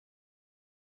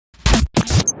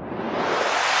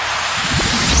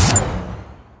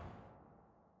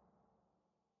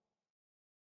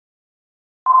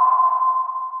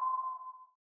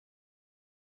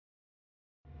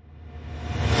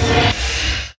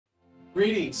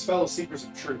Greetings, fellow seekers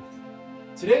of truth.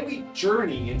 Today we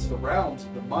journey into the realms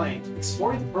of the mind,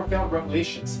 exploring the profound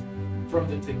revelations from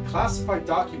the declassified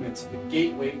documents of the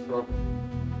Gateway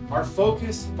program. Our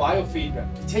focus,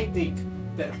 biofeedback, a technique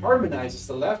that harmonizes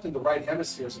the left and the right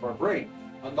hemispheres of our brain,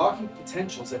 unlocking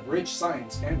potentials that bridge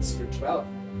science and spirituality.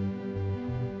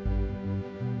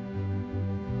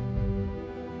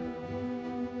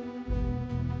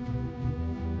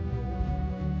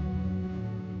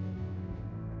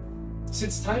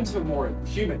 Since times immemorial,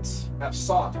 humans have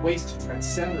sought ways to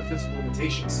transcend their physical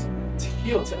limitations, to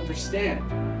heal, to understand,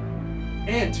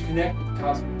 and to connect with the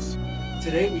cosmos.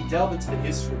 Today we delve into the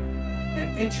history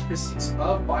and intricacies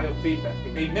of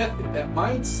biofeedback, a method that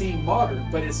might seem modern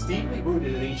but is deeply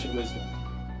rooted in ancient wisdom.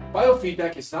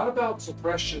 Biofeedback is not about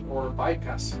suppression or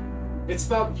bypassing. It's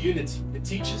about unity. It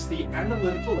teaches the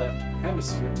analytical left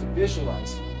hemisphere to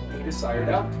visualize a desired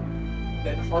outcome,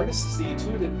 that harnesses the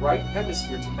intuitive right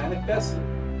hemisphere to manifest it.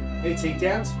 It's a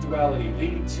dance of duality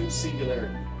leading to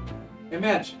singularity.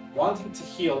 Imagine wanting to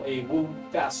heal a wound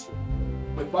faster.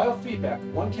 With biofeedback,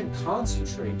 one can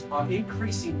concentrate on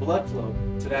increasing blood flow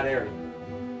to that area.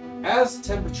 As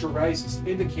temperature rises,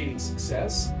 indicating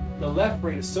success, the left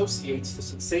brain associates the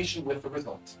sensation with the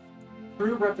result.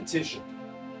 Through repetition,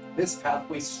 this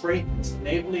pathway strengthens,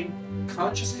 enabling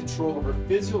conscious control over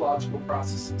physiological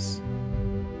processes.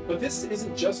 But this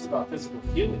isn't just about physical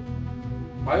healing.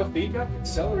 Biofeedback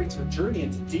accelerates our journey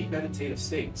into deep meditative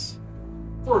states.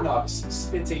 For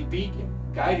novices, it's a beacon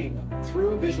guiding them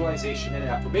through visualization and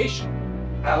affirmation,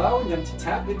 allowing them to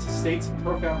tap into states of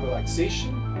profound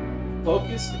relaxation,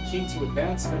 focus, akin to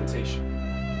advanced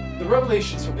meditation. The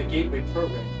revelations from the Gateway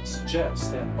program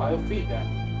suggest that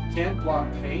biofeedback can block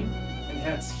pain,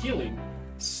 enhance healing,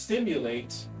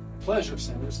 stimulate pleasure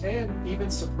centers, and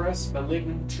even suppress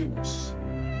malignant tumors.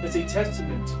 It's a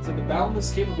testament to the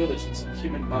boundless capabilities of the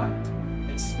human mind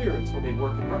and spirit when they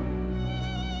work in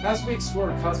harmony. As we explore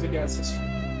cosmic ancestry,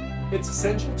 it's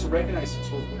essential to recognize the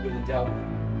tools we've been endowed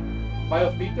with.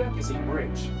 Biofeedback is a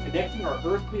bridge connecting our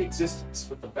earthly existence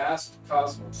with the vast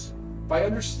cosmos. By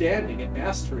understanding and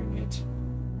mastering it,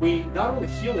 we not only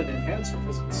heal and enhance our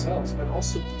physical selves, but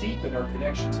also deepen our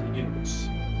connection to the universe.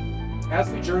 As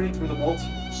we journey through the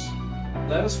multiverse,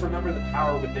 let us remember the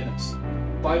power within us.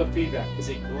 Biofeedback is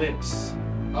a glimpse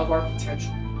of our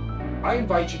potential. I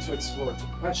invite you to explore, to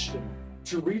question,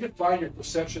 to redefine your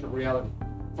perception of reality.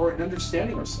 For in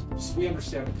understanding ourselves, we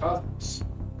understand the cosmos.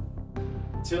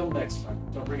 Until next time,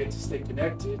 don't forget to stay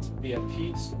connected, be at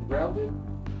peace and grounded,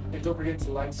 and don't forget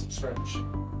to like, subscribe, and share.